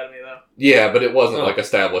Umbrella Academy, though. Yeah, but it wasn't like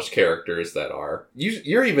established characters that are.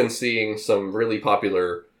 You're even seeing some really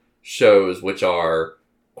popular shows which are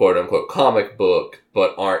quote unquote comic book,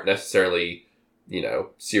 but aren't necessarily, you know,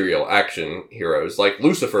 serial action heroes. Like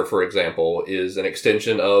Lucifer, for example, is an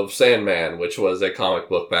extension of Sandman, which was a comic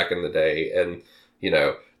book back in the day. And, you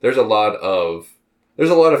know, there's a lot of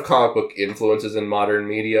comic book influences in modern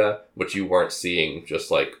media, which you weren't seeing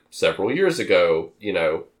just like several years ago, you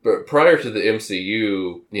know. But prior to the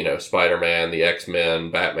MCU, you know, Spider-Man, the X-Men,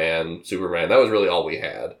 Batman, Superman, that was really all we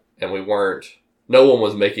had. And no one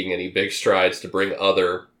was making any big strides to bring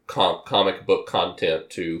other comic book content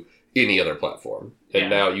to any other platform. And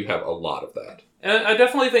now you have a lot of that. And I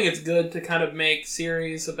definitely think it's good to kind of make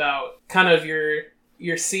series about kind of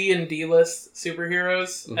your C and D list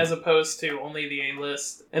superheroes as opposed to only the A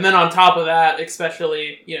list. And then on top of that,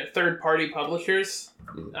 especially, you know, third party publishers,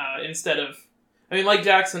 instead of, I mean, like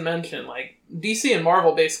Jackson mentioned, like DC and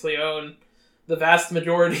Marvel basically own the vast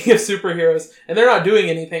majority of superheroes, and they're not doing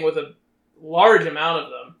anything with a large amount of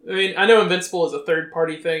them. I mean, I know Invincible is a third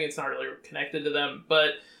party thing. It's not really connected to them,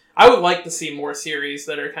 but I would like to see more series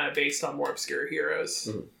that are kind of based on more obscure heroes.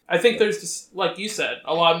 Mm-hmm. I think there's just, like you said,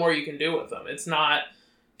 a lot more you can do with them. It's not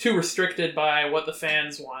too restricted by what the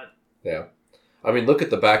fans want. Yeah. I mean, look at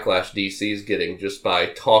the backlash DC's getting just by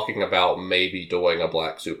talking about maybe doing a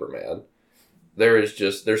Black Superman.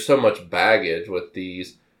 There's so much baggage with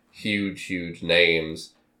these huge, huge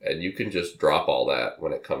names, and you can just drop all that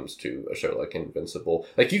when it comes to a show like Invincible.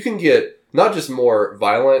 Like, you can get not just more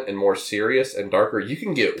violent and more serious and darker, you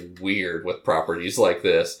can get weird with properties like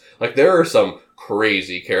this. Like, there are some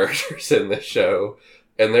crazy characters in this show,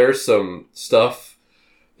 and there's some stuff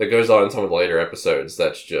that goes on in some of the later episodes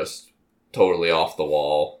that's just totally off the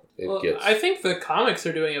wall. I think the comics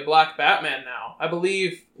are doing a Black Batman now. I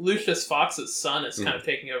believe Lucius Fox's son is kind of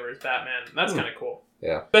taking over as Batman. That's kind of cool.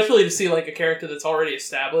 Yeah. Especially to see like a character that's already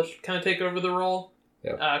established kind of take over the role.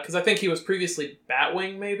 Yeah. Because I think he was previously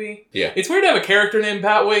Batwing, maybe. Yeah. It's weird to have a character named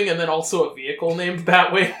Batwing and then also a vehicle named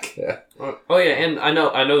Batwing. Yeah. Oh yeah, and I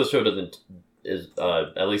know the show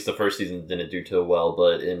at least the first season didn't do too well,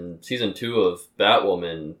 but in season 2 of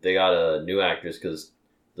Batwoman, they got a new actress because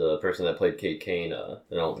the person that played Kate Kane, I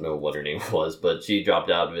don't know what her name was, but she dropped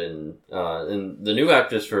out, and the new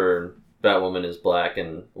actress for Batwoman is Black,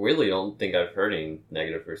 and really don't think I've heard any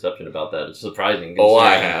negative perception about that. It's surprising. Oh,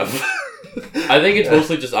 I have. I think it's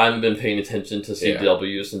mostly just I haven't been paying attention to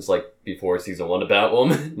CW since like before season 1 of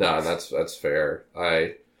Batwoman. No, that's fair.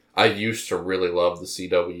 I used to really love the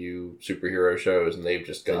CW superhero shows, and they've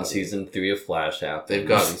just gotten... season 3 of Flash happened. They've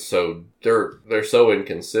gotten so... They're so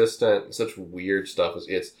inconsistent, such weird stuff.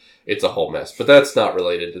 It's a whole mess. But that's not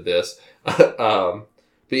related to this. But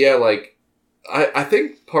yeah, like, I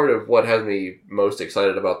think part of what has me most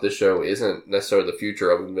excited about this show isn't necessarily the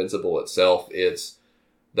future of Invincible itself. It's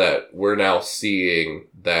that we're now seeing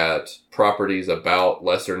that properties about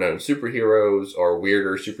lesser-known superheroes or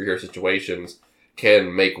weirder superhero situations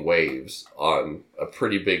can make waves on a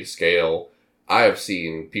pretty big scale. I have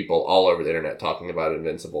seen people all over the internet talking about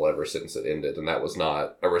Invincible ever since it ended, and that was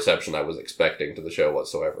not a reception I was expecting to the show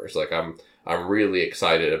whatsoever. It's like I'm I'm really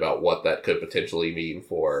excited about what that could potentially mean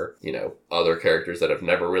for, other characters that have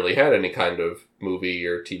never really had any kind of movie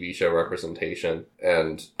or TV show representation.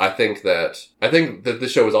 And I think that the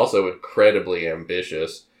show is also incredibly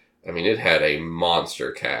ambitious. I mean, it had a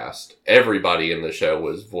monster cast. Everybody in the show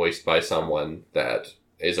was voiced by someone that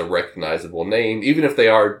is a recognizable name, even if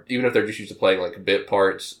they're just used to playing like bit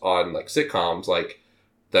parts on like sitcoms, like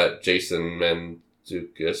that Jason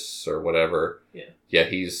Mantzoukas or whatever. Yeah,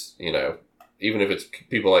 he's, even if it's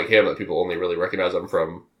people like him that people only really recognize him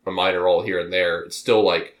from a minor role here and there, it's still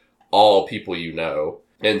like all people you know.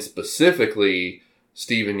 And specifically,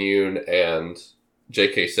 Stephen Yeun and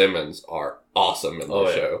J.K. Simmons are awesome in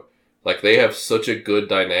the show. Like, they have such a good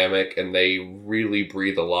dynamic, and they really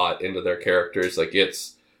breathe a lot into their characters. Like,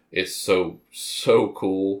 it's so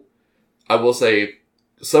cool. I will say,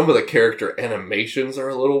 some of the character animations are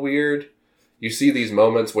a little weird. You see these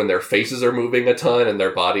moments when their faces are moving a ton and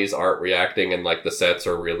their bodies aren't reacting and, like, the sets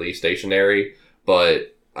are really stationary.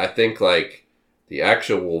 But I think, like, the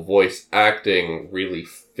actual voice acting really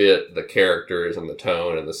fit the characters and the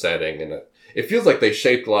tone and the setting, and it feels like they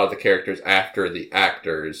shaped a lot of the characters after the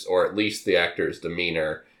actors, or at least the actors'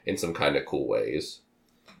 demeanor, in some kind of cool ways.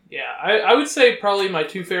 Yeah, I would say probably my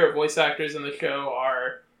two favorite voice actors in the show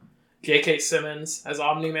are J.K. Simmons as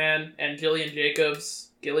Omni-Man and Gillian Jacobs.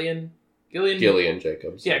 Gillian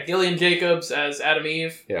Jacobs. Yeah, Gillian Jacobs as Adam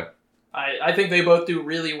Eve. Yeah. I think they both do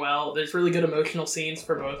really well. There's really good emotional scenes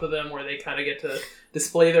for both of them where they kind of get to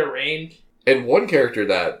display their range. And one character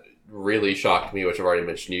that really shocked me, which I've already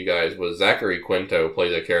mentioned to you guys, was Zachary Quinto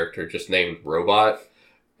plays a character just named Robot.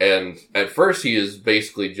 And at first he is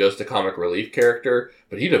basically just a comic relief character,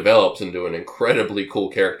 but he develops into an incredibly cool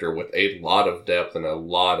character with a lot of depth and a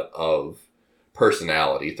lot of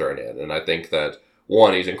personality thrown in. And I think that,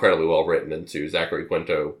 one, he's incredibly well written, and two, Zachary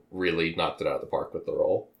Quinto really knocked it out of the park with the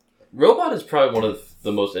role. Robot is probably one of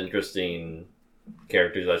the most interesting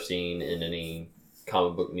characters I've seen in any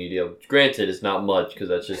comic book media. Granted, it's not much, because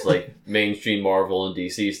that's just like mainstream Marvel and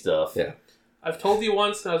DC stuff. Yeah. I've told you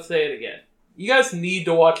once, and I'll say it again. You guys need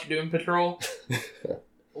to watch Doom Patrol.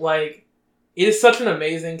 Like, it is such an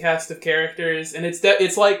amazing cast of characters, and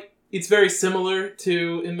it's very similar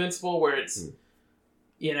to Invincible, where it's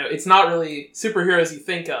it's not really superheroes you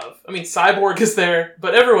think of. I mean, Cyborg is there,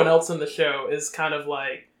 but everyone else in the show is kind of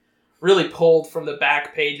like really pulled from the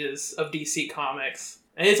back pages of DC Comics.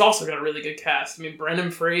 And it's also got a really good cast. I mean,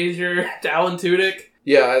 Brendan Fraser, Alan Tudyk.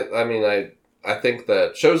 Yeah, I think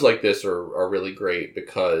that shows like this are really great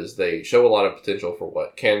because they show a lot of potential for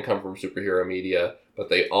what can come from superhero media, but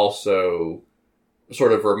they also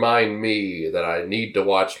sort of remind me that I need to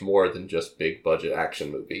watch more than just big budget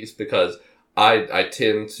action movies, because I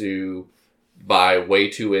tend to buy way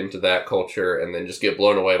too into that culture and then just get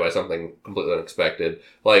blown away by something completely unexpected.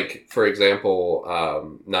 Like, for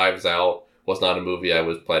example, Knives Out was not a movie I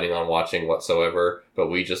was planning on watching whatsoever, but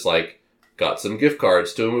we just got some gift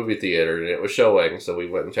cards to a movie theater and it was showing, so we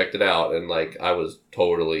went and checked it out, and I was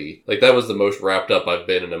totally that was the most wrapped up I've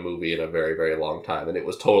been in a movie in a very, very long time, and it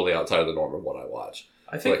was totally outside of the norm of what I watch.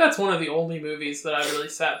 I think that's one of the only movies that I really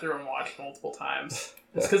sat through and watched multiple times.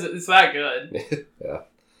 It's because it's that good. Yeah.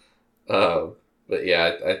 But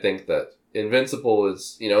yeah, I think that Invincible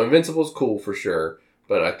is cool for sure,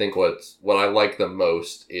 but I think what I like the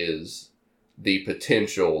most is the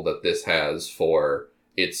potential that this has for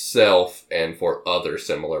itself and for other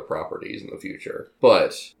similar properties in the future.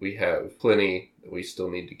 But we have plenty that we still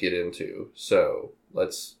need to get into, so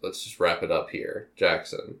let's just wrap it up here.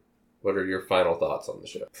 Jackson, what are your final thoughts on the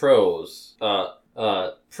show? Pros,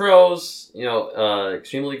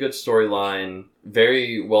 extremely good storyline,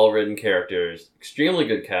 very well written characters, extremely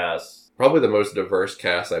good cast. Probably the most diverse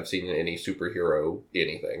cast I've seen in any superhero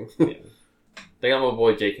anything. Yeah. They got my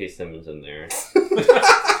boy J.K. Simmons in there.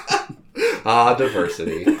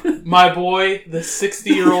 Diversity. My boy, the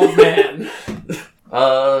 60-year-old man.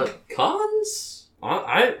 Cons?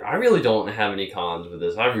 I really don't have any cons with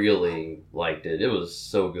this. I really liked it. It was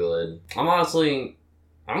so good. I'm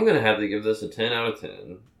going to have to give this a 10 out of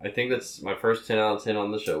 10. I think that's my first 10 out of 10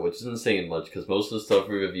 on the show, which isn't saying much because most of the stuff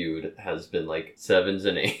we reviewed has been 7s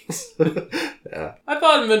and 8s. Yeah. I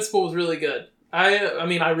thought Invincible was really good. I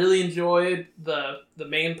mean, I really enjoyed the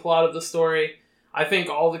main plot of the story. I think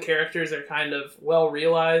all the characters are kind of well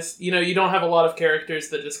realized. You don't have a lot of characters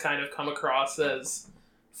that just kind of come across as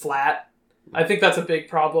flat. I think that's a big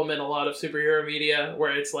problem in a lot of superhero media,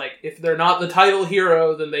 where it's if they're not the title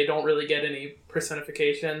hero, then they don't really get any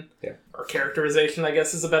personification. Yeah. Or characterization, I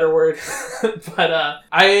guess is a better word. But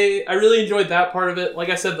I really enjoyed that part of it. Like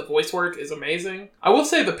I said, the voice work is amazing. I will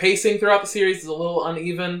say the pacing throughout the series is a little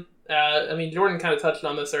uneven. Jordan kind of touched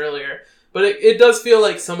on this earlier, But it does feel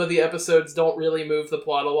like some of the episodes don't really move the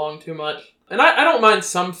plot along too much. And I don't mind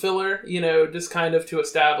some filler, just kind of to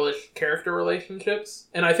establish character relationships.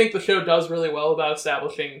 And I think the show does really well about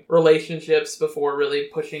establishing relationships before really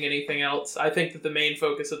pushing anything else. I think that the main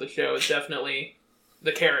focus of the show is definitely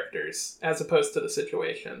the characters, as opposed to the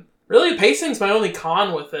situation. Really, pacing's my only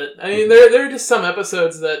con with it. I mean, there are just some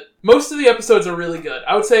episodes that... Most of the episodes are really good.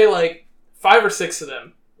 I would say, 5 or 6 of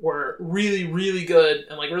them were really, really good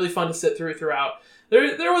and, really fun to sit throughout.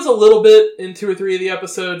 There was a little bit in 2 or 3 of the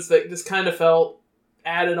episodes that just kind of felt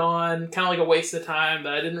added on, kind of like a waste of time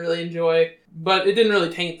that I didn't really enjoy, but it didn't really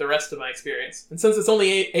taint the rest of my experience. And since it's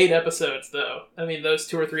only 8 episodes, though, I mean, those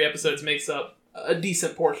 2 or 3 episodes makes up a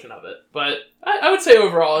decent portion of it. But I would say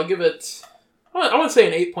overall, I'll give it... I want to say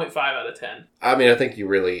an 8.5 out of 10. I mean, I think you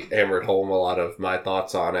really hammered home a lot of my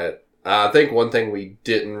thoughts on it. I think one thing we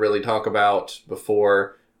didn't really talk about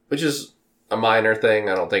before, which is a minor thing,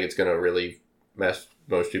 I don't think it's going to really mess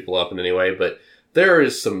most people up in any way, but there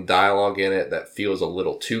is some dialogue in it that feels a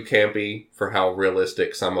little too campy for how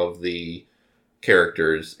realistic some of the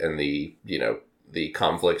characters and the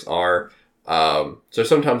conflicts are. So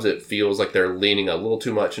sometimes it feels like they're leaning a little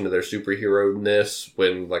too much into their superhero-ness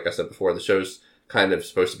when, like I said before, the show's kind of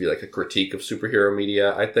supposed to be like a critique of superhero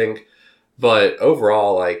media, I think. But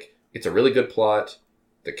overall, it's a really good plot.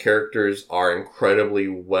 The characters are incredibly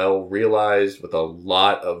well realized with a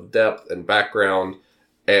lot of depth and background.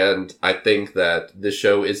 And I think that this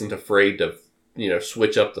show isn't afraid to,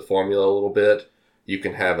 switch up the formula a little bit. You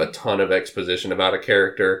can have a ton of exposition about a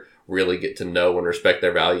character, really get to know and respect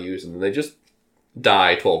their values, and then they just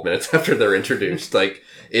die 12 minutes after they're introduced. It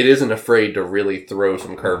isn't afraid to really throw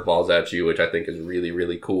some curveballs at you, which I think is really,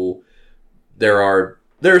 really cool. There are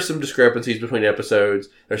some discrepancies between episodes.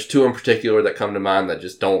 There's 2 in particular that come to mind that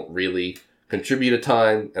just don't really contribute a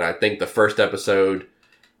ton, and I think the first episode...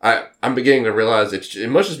 I'm beginning to realize it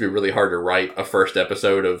must just be really hard to write a first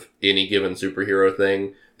episode of any given superhero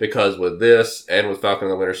thing, because with this, and with Falcon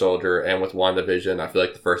and the Winter Soldier, and with WandaVision, I feel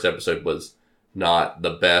like the first episode was not the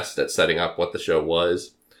best at setting up what the show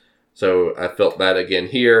was. So I felt that again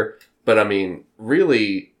here. But I mean,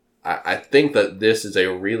 really, I think that this is a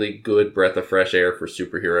really good breath of fresh air for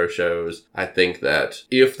superhero shows. I think that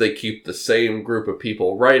if they keep the same group of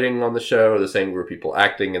people writing on the show, the same group of people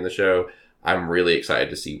acting in the show, I'm really excited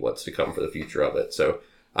to see what's to come for the future of it. So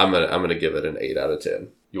I'm gonna give it an 8 out of 10.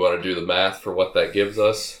 You want to do the math for what that gives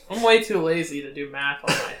us? I'm way too lazy to do math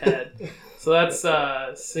on my head. So that's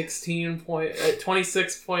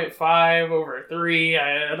 26.5 over 3.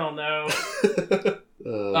 I don't know.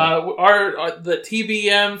 The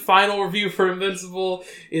TBM final review for Invincible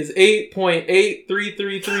is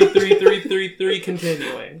 8.8333333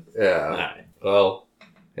 continuing. Yeah. Right. Well,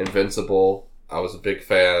 Invincible, I was a big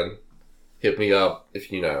fan. Hit me up if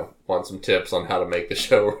want some tips on how to make the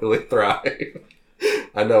show really thrive.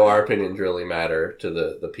 I know our opinions really matter to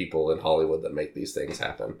the people in Hollywood that make these things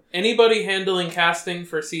happen. Anybody handling casting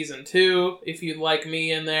for season 2, if you'd like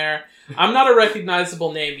me in there. I'm not a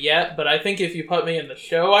recognizable name yet, but I think if you put me in the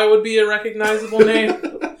show, I would be a recognizable name.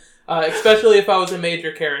 Especially if I was a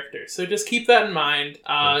major character. So just keep that in mind.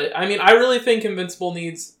 I mean, I really think Invincible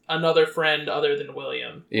needs another friend other than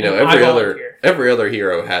William. Every other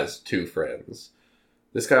hero has 2 friends.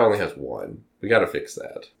 This guy only has 1. We gotta fix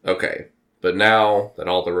that. Okay. But now that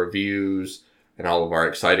all the reviews and all of our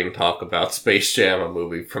exciting talk about Space Jam, a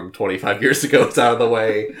movie from 25 years ago, is out of the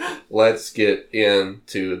way, let's get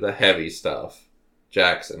into the heavy stuff.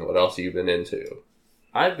 Jackson, what else have you been into?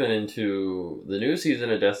 I've been into the new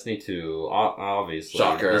season of Destiny 2, obviously.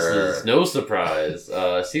 Shocker. This is no surprise.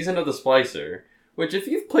 Season of the Splicer, which if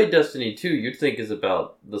you've played Destiny 2, you'd think is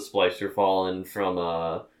about the Splicer fallen from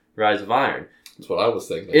Rise of Iron. That's what I was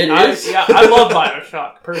thinking. I love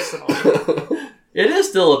Bioshock, personally. It is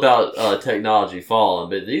still about technology fallen,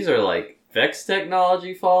 but these are Vex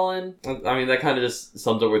technology fallen. I mean, that kind of just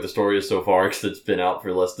sums up where the story is so far, because it's been out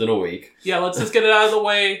for less than a week. Yeah, let's just get it out of the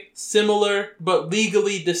way. Similar, but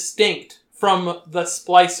legally distinct from the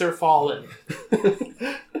Splicer Fallen.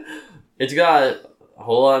 It's got a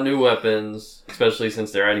whole lot of new weapons, especially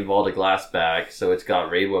since they're adding Vault of Glass back, so it's got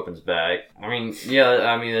raid weapons back. I mean,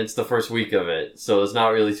 it's the first week of it, so there's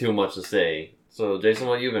not really too much to say. So, Jason,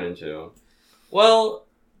 what have you been into? Well,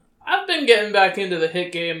 I've been getting back into the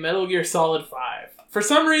hit game Metal Gear Solid 5. For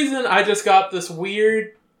some reason, I just got this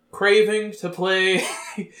weird craving to play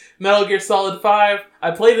Metal Gear Solid 5.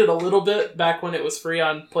 I played it a little bit back when it was free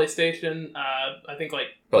on PlayStation. I think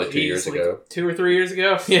probably 2 years ago. 2 or 3 years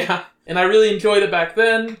ago, yeah. And I really enjoyed it back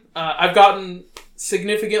then. I've gotten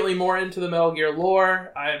significantly more into the Metal Gear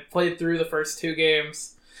lore. I've played through the first 2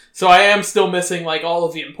 games. So I am still missing like all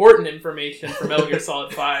of the important information from Metal Gear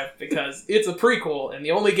Solid 5 because it's a prequel, and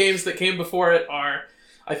the only games that came before it are,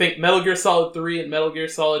 I think, Metal Gear Solid 3 and Metal Gear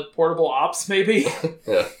Solid Portable Ops, maybe.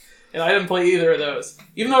 Yeah. And I didn't play either of those.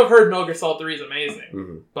 Even though I've heard Metal Gear Solid 3 is amazing.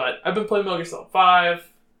 Mm-hmm. But I've been playing Metal Gear Solid 5,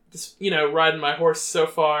 just, riding my horse so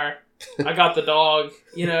far. I got the dog,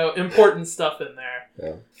 important stuff in there.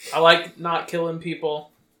 Yeah. I like not killing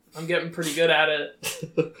people. I'm getting pretty good at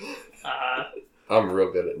it. I'm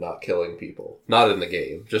real good at not killing people. Not in the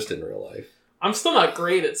game, just in real life. I'm still not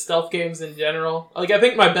great at stealth games in general. Like, I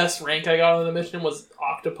think my best rank I got on the mission was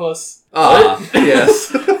Octopus. Ah,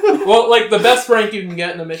 yes. Well, like, the best rank you can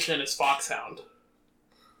get in a mission is Foxhound.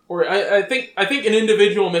 Or, I think an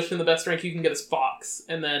individual mission, the best rank you can get is Fox.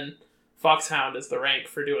 And then Foxhound is the rank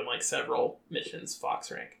for doing, like, several missions,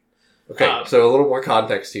 Fox rank. Okay, so a little more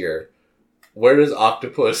context here. Where does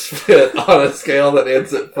Octopus fit on a scale that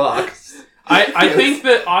ends at Fox? I think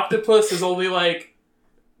that Octopus is only, like,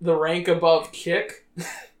 the rank above Kick,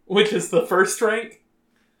 which is the first rank.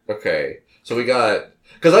 Okay, so we got...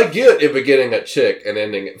 Because I get it beginning at Chick and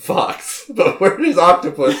ending at Fox, but where does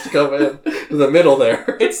Octopus come in to the middle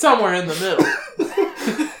there? It's somewhere in the middle.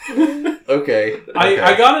 Okay.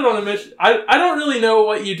 I got it on a mission. I don't really know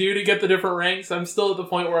what you do to get the different ranks. I'm still at the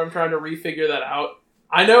point where I'm trying to refigure that out.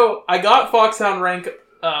 I know I got Foxhound rank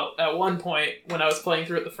at one point when I was playing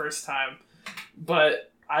through it the first time,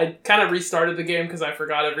 but I kind of restarted the game because I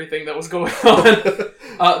forgot everything that was going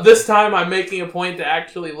on. This time I'm making a point to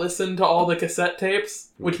actually listen to all the cassette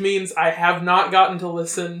tapes, which means I have not gotten to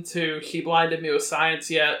listen to She Blinded Me with Science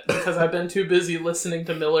yet because I've been too busy listening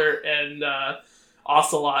to Miller and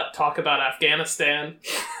Ocelot talk about Afghanistan.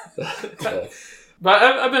 But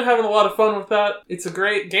I've been having a lot of fun with that. It's a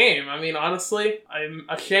great game. I mean, honestly, I'm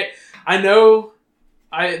ashamed. I know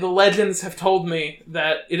the legends have told me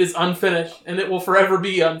that it is unfinished, and it will forever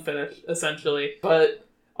be unfinished, essentially. But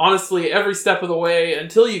honestly, every step of the way,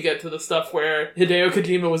 until you get to the stuff where Hideo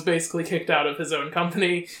Kojima was basically kicked out of his own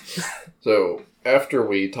company. So, after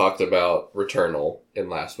we talked about Returnal in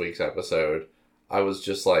last week's episode, I was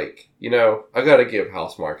just like, I gotta give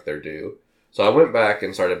Housemarque their due. So I went back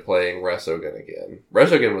and started playing Resogun again.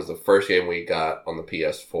 Resogun was the first game we got on the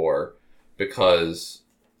PS4 because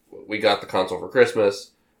we got the console for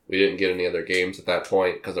Christmas. We didn't get any other games at that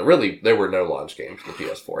point because there were no launch games for the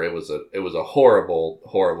PS4. It was a horrible,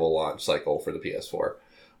 horrible launch cycle for the PS4.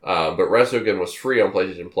 But Resogun was free on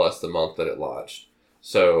PlayStation Plus the month that it launched.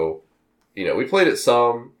 So, we played it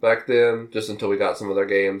some back then just until we got some other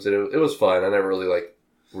games, and it was fun. I never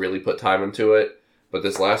really put time into it. But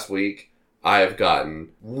this last week, I have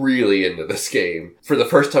gotten really into this game. For the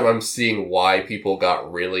first time, I'm seeing why people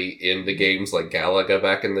got really into games like Galaga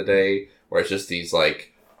back in the day, where it's just these,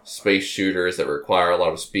 like, space shooters that require a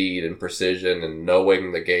lot of speed and precision and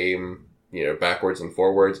knowing the game, backwards and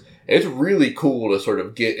forwards. And it's really cool to sort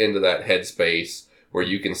of get into that headspace where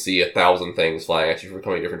you can see 1,000 things flying at you from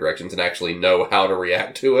coming different directions and actually know how to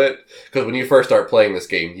react to it. Because when you first start playing this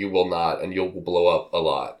game, you will not, and you'll blow up a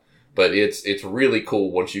lot. But it's really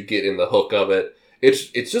cool once you get in the hook of it.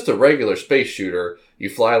 It's just a regular space shooter. You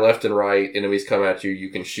fly left and right, enemies come at you, you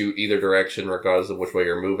can shoot either direction regardless of which way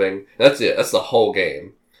you're moving. That's it. That's the whole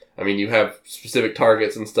game. I mean, you have specific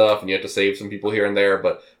targets and stuff, and you have to save some people here and there,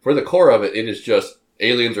 but for the core of it, it is just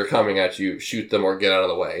aliens are coming at you, shoot them or get out of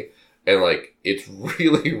the way. And, like, it's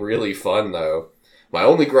really, really fun, though. My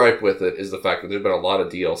only gripe with it is the fact that there's been a lot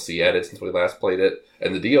of DLC added since we last played it,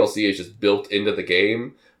 and the DLC is just built into the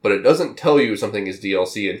game, but it doesn't tell you something is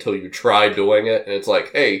DLC until you try doing it, and it's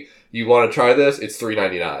like, hey, you want to try this? It's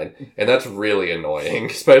 $3.99. And that's really annoying,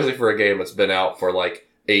 especially for a game that's been out for, like,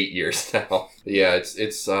 8 years now. Yeah,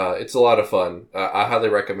 it's a lot of fun. I highly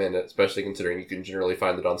recommend it, especially considering you can generally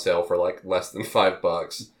find it on sale for, like, less than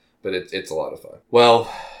 $5, but it's a lot of fun.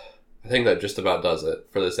 Well, I think that just about does it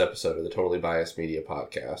for this episode of the Totally Biased Media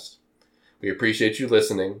Podcast. We appreciate you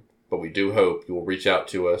listening, but we do hope you will reach out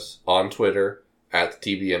to us on Twitter at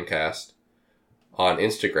the TBMcast, on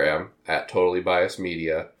Instagram at Totally Biased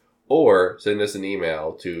Media, or send us an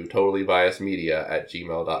email to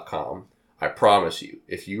totallybiasedmedia@gmail.com. I promise you,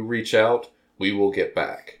 if you reach out, we will get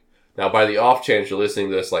back. Now, by the off chance you're listening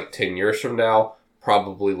to this like 10 years from now,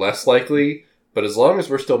 probably less likely, but as long as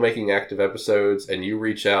we're still making active episodes and you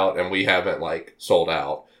reach out and we haven't, like, sold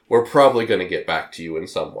out, we're probably going to get back to you in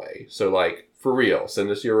some way. So, like, for real, send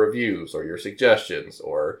us your reviews or your suggestions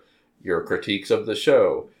or your critiques of the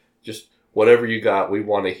show. Just whatever you got, we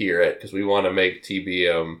want to hear it because we want to make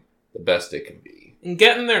TBM the best it can be. And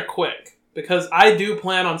get in there quick, because I do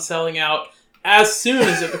plan on selling out as soon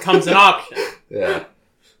as it becomes an option. Yeah.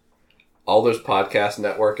 All those podcast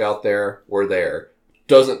network out there, we're there.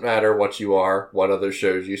 Doesn't matter what you are, what other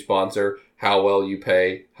shows you sponsor, how well you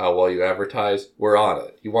pay, how well you advertise, we're on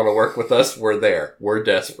it. You want to work with us? We're there. We're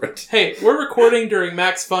desperate. Hey, we're recording during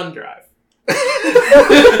Max Fun Drive.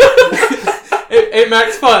 Hey,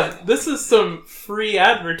 Max Fun, this is some free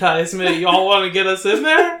advertisement. Y'all want to get us in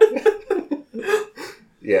there?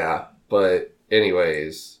 Yeah, but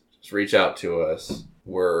anyways, just reach out to us.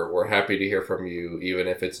 We're happy to hear from you, even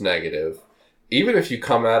if it's negative. Even if you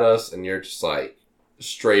come at us and you're just like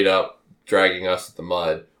straight up dragging us in the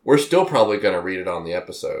mud, we're still probably going to read it on the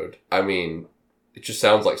episode. I mean, it just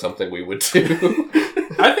sounds like something we would do.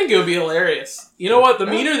 I think it would be hilarious. You know what? The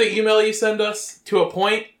meaner the email you send us, to a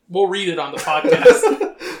point, we'll read it on the podcast.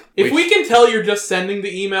 If we can tell you're just sending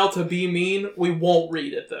the email to be mean, we won't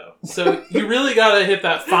read it, though. So you really gotta hit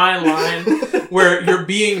that fine line where you're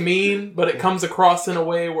being mean, but it comes across in a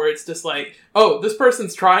way where it's just like, oh, this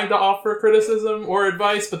person's trying to offer criticism or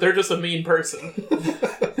advice, but they're just a mean person.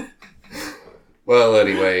 Well,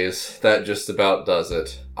 anyways, that just about does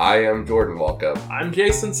it. I am Jordan Walkup. I'm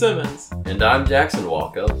Jason Simmons. And I'm Jackson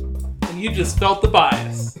Walkup. And you just felt the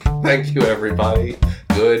bias. Thank you, everybody.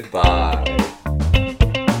 Goodbye.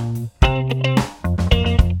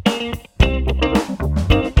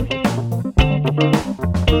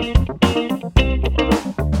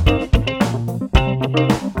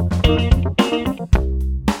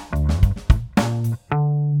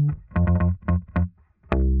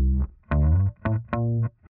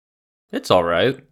 It's alright.